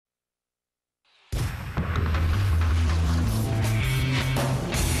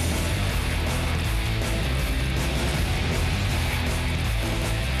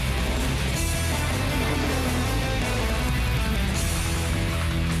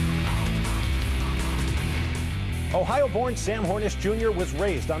Ohio-born Sam Hornish Jr. was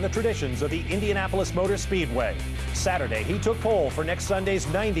raised on the traditions of the Indianapolis Motor Speedway. Saturday, he took pole for next Sunday's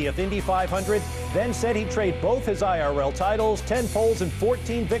 90th Indy 500, then said he'd trade both his IRL titles, 10 poles and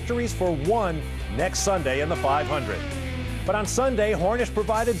 14 victories for one next Sunday in the 500. But on Sunday, Hornish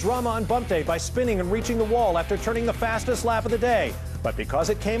provided drama on bump day by spinning and reaching the wall after turning the fastest lap of the day. But because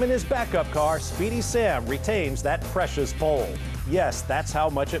it came in his backup car, Speedy Sam retains that precious pole. Yes, that's how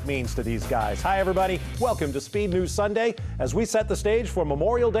much it means to these guys. Hi, everybody. Welcome to Speed News Sunday. As we set the stage for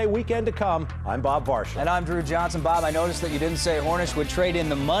Memorial Day weekend to come, I'm Bob Varsha. And I'm Drew Johnson. Bob, I noticed that you didn't say Hornish would trade in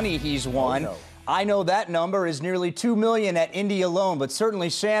the money he's won. Oh, no. I know that number is nearly $2 million at Indy alone, but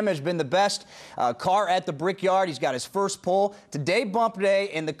certainly Sam has been the best car at the Brickyard. He's got his first pole. Today, bump day,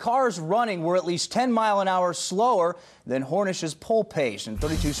 and the cars running were at least 10 miles an hour slower than Hornish's pole pace, and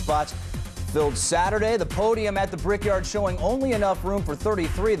 32 spots filled Saturday. The podium at the Brickyard showing only enough room for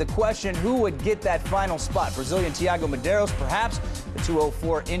 33. The question, who would get that final spot? Brazilian Thiago Medeiros, perhaps. The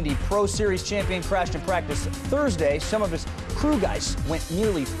 204 Indy Pro Series champion crashed in practice Thursday. Some of his crew guys went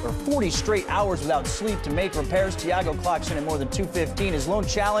nearly 40 straight hours without sleep to make repairs. Thiago clocks in at more than 215. His lone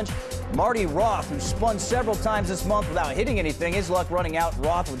challenge, Marty Roth, who spun several times this month without hitting anything. His luck running out.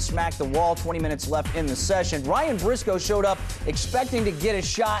 Roth would smack the wall. 20 minutes left in the session. Ryan Briscoe showed up expecting to get a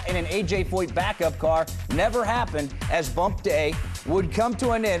shot in an A.J. Foyt backup car. Never happened, as bump day would come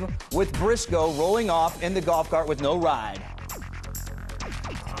to an end with Briscoe rolling off in the golf cart with no ride.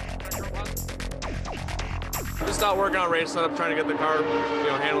 Just out working on race setup, trying to get the car,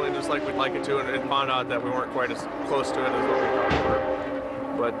 handling just like we'd like it to, and found out that we weren't quite as close to it as what we thought we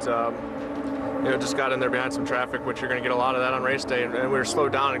were. But just got in there behind some traffic, which you're going to get a lot of that on race day, and we were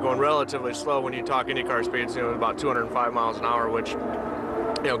slowed down and going relatively slow when you talk IndyCar speeds, about 205 miles an hour, which,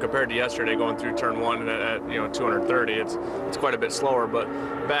 compared to yesterday going through turn one at 230, it's quite a bit slower. But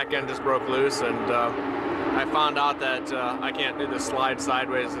back end just broke loose, and I found out that I can't do the slide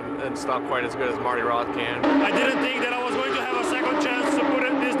sideways and stuff quite as good as Marty Roth can. I didn't think that I was going to have a second chance to put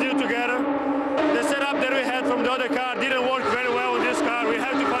this deal together. The setup that we had from the other car didn't work very well with this car. We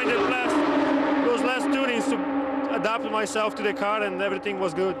had to find those last tunings to adapt myself to the car, and everything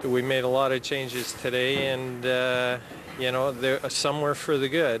was good. We made a lot of changes today, and some were for the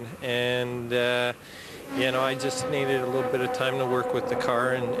good. And I just needed a little bit of time to work with the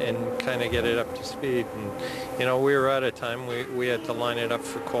car and kind of get it up to speed. And, we were out of time. We had to line it up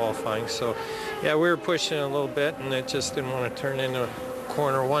for qualifying. So, yeah, we were pushing a little bit, and it just didn't want to turn into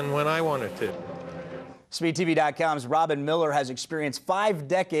corner one when I wanted to. SpeedTV.com's Robin Miller has experienced 5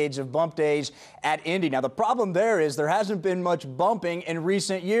 decades of bump days at Indy. Now, the problem there is there hasn't been much bumping in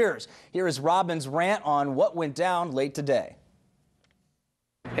recent years. Here is Robin's rant on what went down late today.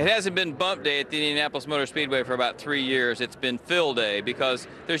 It hasn't been bump day at the Indianapolis Motor Speedway for about 3 years. It's been fill day because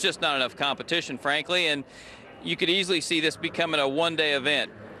there's just not enough competition, frankly, and you could easily see this becoming a one-day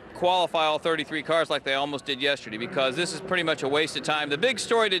event. Qualify all 33 cars like they almost did yesterday, because this is pretty much a waste of time. The big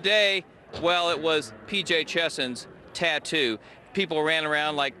story today, well, it was P.J. Chesson's tattoo. People ran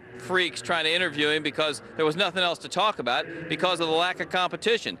around like freaks trying to interview him because there was nothing else to talk about because of the lack of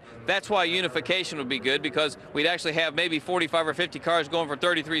competition. That's why unification would be good, because we'd actually have maybe 45 or 50 cars going for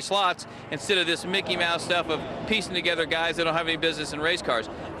 33 slots instead of this Mickey Mouse stuff of piecing together guys that don't have any business in race cars.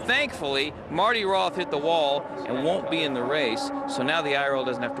 Thankfully, Marty Roth hit the wall and won't be in the race, so now the IRL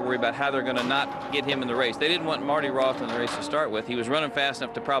doesn't have to worry about how they're going to not get him in the race. They didn't want Marty Roth in the race to start with. He was running fast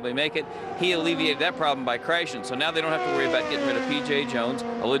enough to probably make it. He alleviated that problem by crashing, so now they don't have to worry about getting rid of P.J. Jones,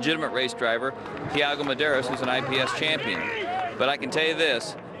 a legitimate race driver, Thiago Medeiros, who's an IPS champion. But I can tell you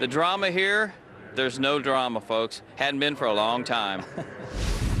this, the drama here, there's no drama, folks. Hadn't been for a long time.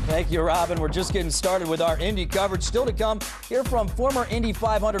 Thank you, Robin. We're just getting started with our Indy coverage. Still to come, hear from former Indy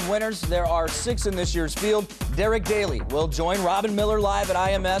 500 winners. There are 6 in this year's field. Derek Daly will join Robin Miller live at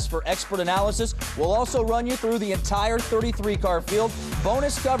IMS for expert analysis. We'll also run you through the entire 33-car field.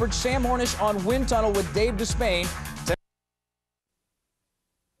 Bonus coverage, Sam Hornish on Wind Tunnel with Dave Despain.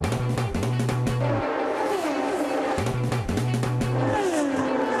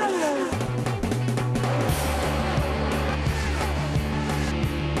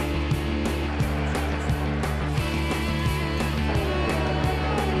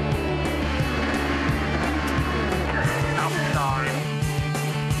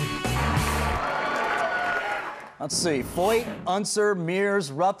 Let's see, Foyt, Unser,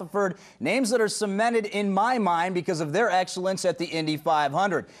 Mears, Rutherford, names that are cemented in my mind because of their excellence at the Indy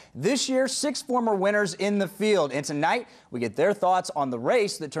 500. This year, 6 former winners in the field, and tonight we get their thoughts on the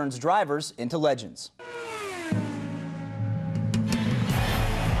race that turns drivers into legends.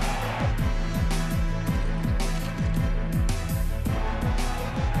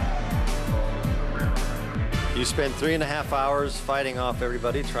 You spend 3.5 hours fighting off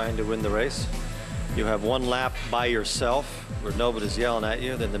everybody trying to win the race. You have one lap by yourself where nobody's yelling at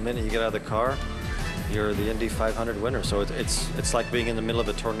you. Then the minute you get out of the car, you're the Indy 500 winner. So it's like being in the middle of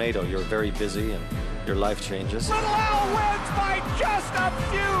a tornado. You're very busy and your life changes. Little Al wins by just a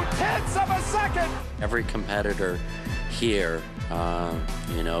few tenths of a second. Every competitor here,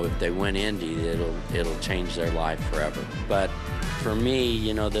 you know, if they win Indy, it'll change their life forever. But for me,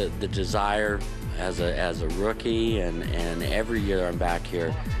 you know, the desire as a rookie and every year I'm back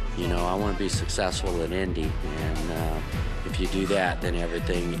here, you know, I want to be successful at Indy, and if you do that, then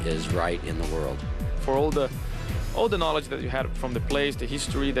everything is right in the world. For all the knowledge that you had from the place, the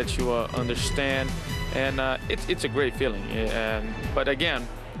history that you understand, and it's a great feeling. But again,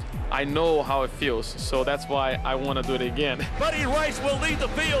 I know how it feels, so that's why I want to do it again. Buddy Rice will lead the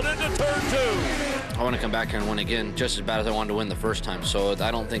field into turn 2. I want to come back here and win again, just as bad as I wanted to win the first time. So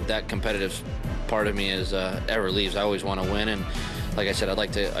I don't think that competitive part of me is ever leaves. I always want to win, and like I said, I'd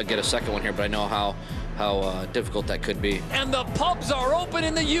like to get a second one here, but I know how difficult that could be. And the pubs are open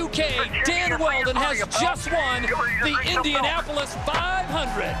in the UK. Dan Wheldon has just won the Indianapolis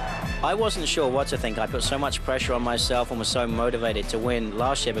 500. I wasn't sure what to think. I put so much pressure on myself and was so motivated to win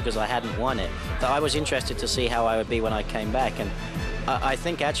last year because I hadn't won it, that I was interested to see how I would be when I came back. And I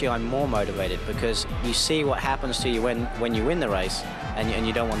think actually I'm more motivated because you see what happens to you when you win the race, and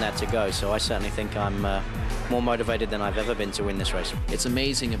you don't want that to go. So I certainly think I'm more motivated than I've ever been to win this race. It's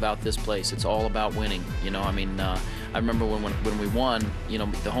amazing about this place. It's all about winning. You know, I mean, I remember when we won, you know,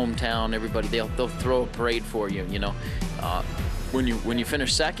 the hometown, everybody, they'll throw a parade for you, you know. When you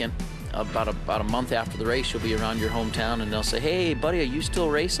finish second, about a month after the race, you'll be around your hometown and they'll say, "Hey, buddy, are you still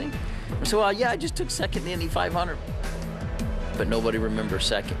racing?" I say, "Well, yeah, I just took second in the Indy 500." But nobody remembers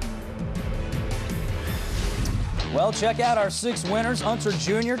second. Well, check out our 6 winners, Unser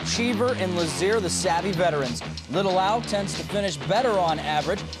Jr., Cheever, and Lazier, the savvy veterans. Little Al tends to finish better on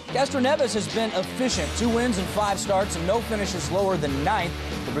average. Castroneves has been efficient, 2 wins and 5 starts, and no finishes lower than 9th.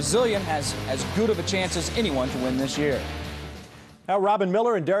 The Brazilian has as good of a chance as anyone to win this year. Now, Robin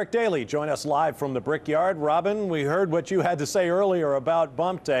Miller and Derek Daly join us live from the Brickyard. Robin, we heard what you had to say earlier about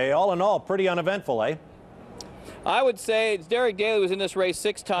Bump Day. All in all, pretty uneventful, eh? I would say Derek Daly was in this race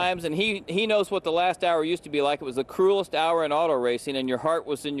 6 times, and he knows what the last hour used to be like. It was the cruelest hour in auto racing, and your heart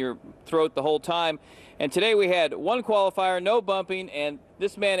was in your throat the whole time. And today we had 1 qualifier, no bumping, and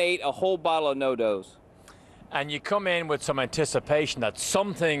this man ate a whole bottle of no-dos. And you come in with some anticipation that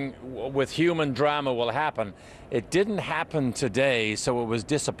something with human drama will happen. It didn't happen today, so it was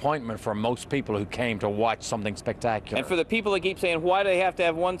disappointment for most people who came to watch something spectacular. And for the people that keep saying, why do they have to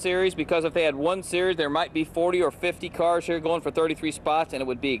have 1 series? Because if they had 1 series, there might be 40 or 50 cars here going for 33 spots, and it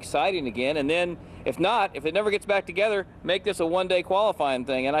would be exciting again. And then, if not, if it never gets back together, make this a 1-day qualifying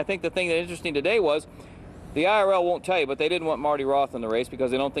thing. And I think the thing that's interesting today was, the IRL won't tell you, but they didn't want Marty Roth in the race because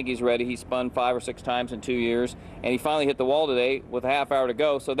they don't think he's ready. He spun 5 or 6 times in 2 years, and he finally hit the wall today with a half hour to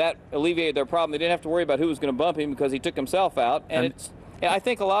go. So that alleviated their problem. They didn't have to worry about who was going to bump him because he took himself out. And I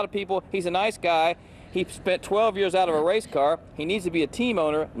think a lot of people, he's a nice guy. He spent 12 years out of a race car. He needs to be a team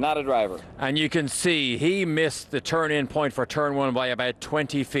owner, not a driver. And you can see he missed the turn-in point for turn 1 by about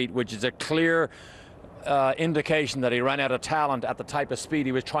 20 feet, which is a clear indication that he ran out of talent at the type of speed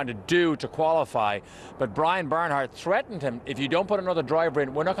he was trying to do to qualify. But Brian Bernhardt threatened him, if you don't put another driver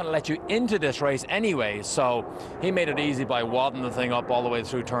in, we're not going to let you into this race anyway. So he made it easy by wadding the thing up all the way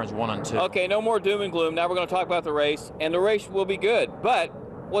through turns 1 and 2. Okay, no more doom and gloom. Now we're going to talk about the race, and the race will be good. But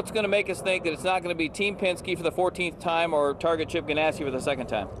what's going to make us think that it's not going to be Team Penske for the 14th time or Target Chip Ganassi for the 2nd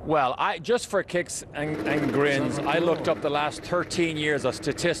time? Well, just for kicks and grins, I looked up the last 13 years of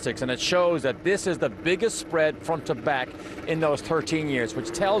statistics, and it shows that this is the biggest spread front to back in those 13 years, which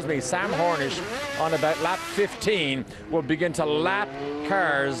tells me Sam Hornish on about lap 15 will begin to lap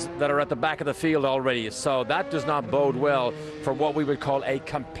cars that are at the back of the field already. So that does not bode well for what we would call a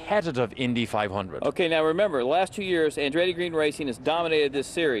competitive Indy 500. Okay, now remember, the last 2 years, Andretti Green Racing has dominated this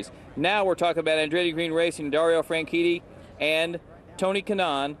series. Now we're talking about Andretti Green Racing, Dario Franchitti, and Tony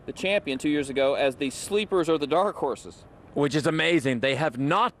Kanaan, the champion 2 years ago, as the sleepers or the dark horses. Which is amazing. They have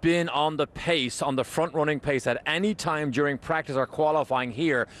not been on the pace, on the front-running pace at any time during practice or qualifying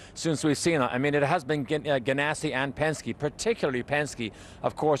here since we've seen it. I mean, it has been Ganassi and Penske, particularly Penske.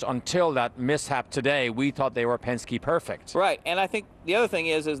 Of course, until that mishap today, we thought they were Penske perfect. Right, and I think the other thing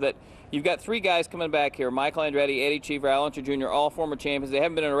is that You've got 3 guys coming back here: Michael Andretti, Eddie Cheever, Unser Jr., all former champions. They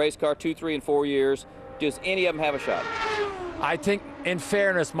haven't been in a race car 2, 3, and 4 years. Does any of them have a shot? I think, in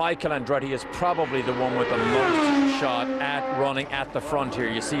fairness, Michael Andretti is probably the one with the most shot at running at the front here.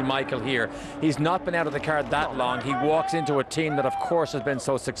 You see Michael here. He's not been out of the car that long. He walks into a team that, of course, has been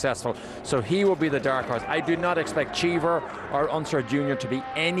so successful. So he will be the dark horse. I do not expect Cheever or Unser Jr. to be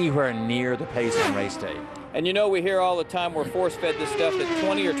anywhere near the pace on race day. And you know, we hear all the time we're force-fed this stuff that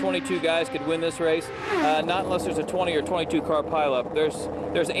 20 or 22 guys could win this race. Not unless there's a 20 or 22 car pileup.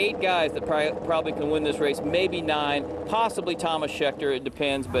 There's 8 guys that probably can win this race, maybe 9, possibly Thomas Scheckter. It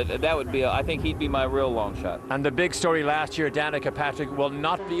depends, but that would be, I think he'd be my real long shot. And the big story last year, Danica Patrick, will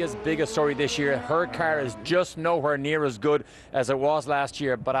not be as big a story this year. Her car is just nowhere near as good as it was last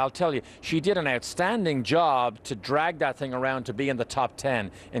year, but I'll tell you, she did an outstanding job to drag that thing around to be in the top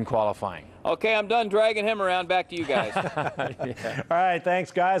 10 in qualifying. Okay, I'm done dragging him around. Back to you guys. Yeah. All right,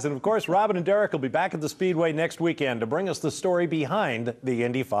 thanks, guys. And, of course, Robin and Derek will be back at the Speedway next weekend to bring us the story behind the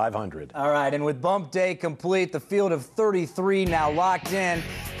Indy 500. All right, and with bump day complete, the field of 33 now locked in.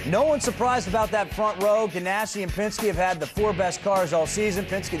 No one's surprised about that front row. Ganassi and Penske have had the 4 best cars all season.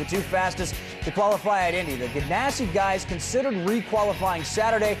 Penske, the 2 fastest to qualify at Indy. The Ganassi guys considered re-qualifying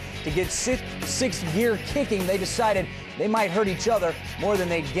Saturday to get sixth gear kicking. They decided they might hurt each other more than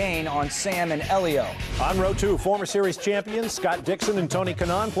they'd gain on Sam and Helio. On row 2, former series champions Scott Dixon and Tony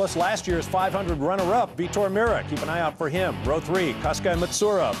Kanaan, plus last year's 500 runner-up Vitor Mira. Keep an eye out for him. Row 3, Kuska and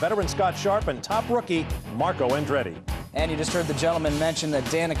Matsura, veteran Scott Sharp, and top rookie Marco Andretti. And you just heard the gentleman mention that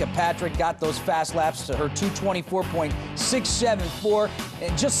Danica Patrick got those fast laps to her 2:24.674,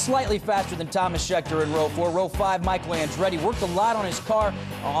 and just slightly faster than Thomas Scheckter in row 4. Row 5, Michael Andretti worked a lot on his car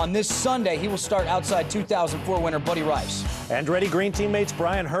on this Sunday. He will start outside 2004 winner Buddy Rice. Andretti Green teammates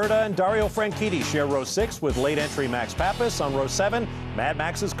Brian Herta and Dario Franchitti share row 6 with late entry Max Pappas. On row 7, Mad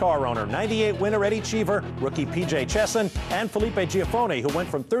Max's car owner, 98 winner Eddie Cheever, rookie P.J. Chesson, and Felipe Giafone, who went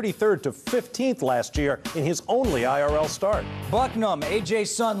from 33rd to 15th last year in his only IRL start. Bucknum,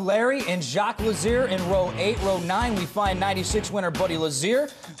 AJ's son Larry, and Jacques Lazier in row 8. Row 9, we find 96 winner Buddy Lazier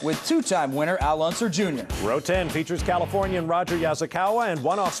with 2-time winner Al Unser Jr. Row 10 features Californian Roger Yazakawa and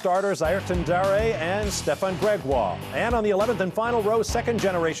one-off starters Ayrton Dare and Stefan Gregoire. And on the 11th and final row,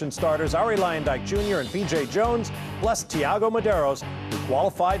 second-generation starters Ari Lyondike Jr. and P.J. Jones, plus Thiago Medeiros, who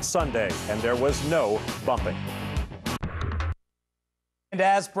qualified Sunday, and there was no bumping. And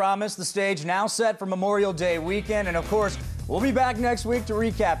as promised, the stage now set for Memorial Day weekend. And, of course, we'll be back next week to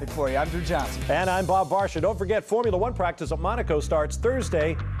recap it for you. I'm Drew Johnson. And I'm Bob Varsha. Don't forget, Formula One practice at Monaco starts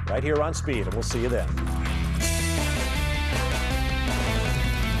Thursday right here on Speed, and we'll see you then.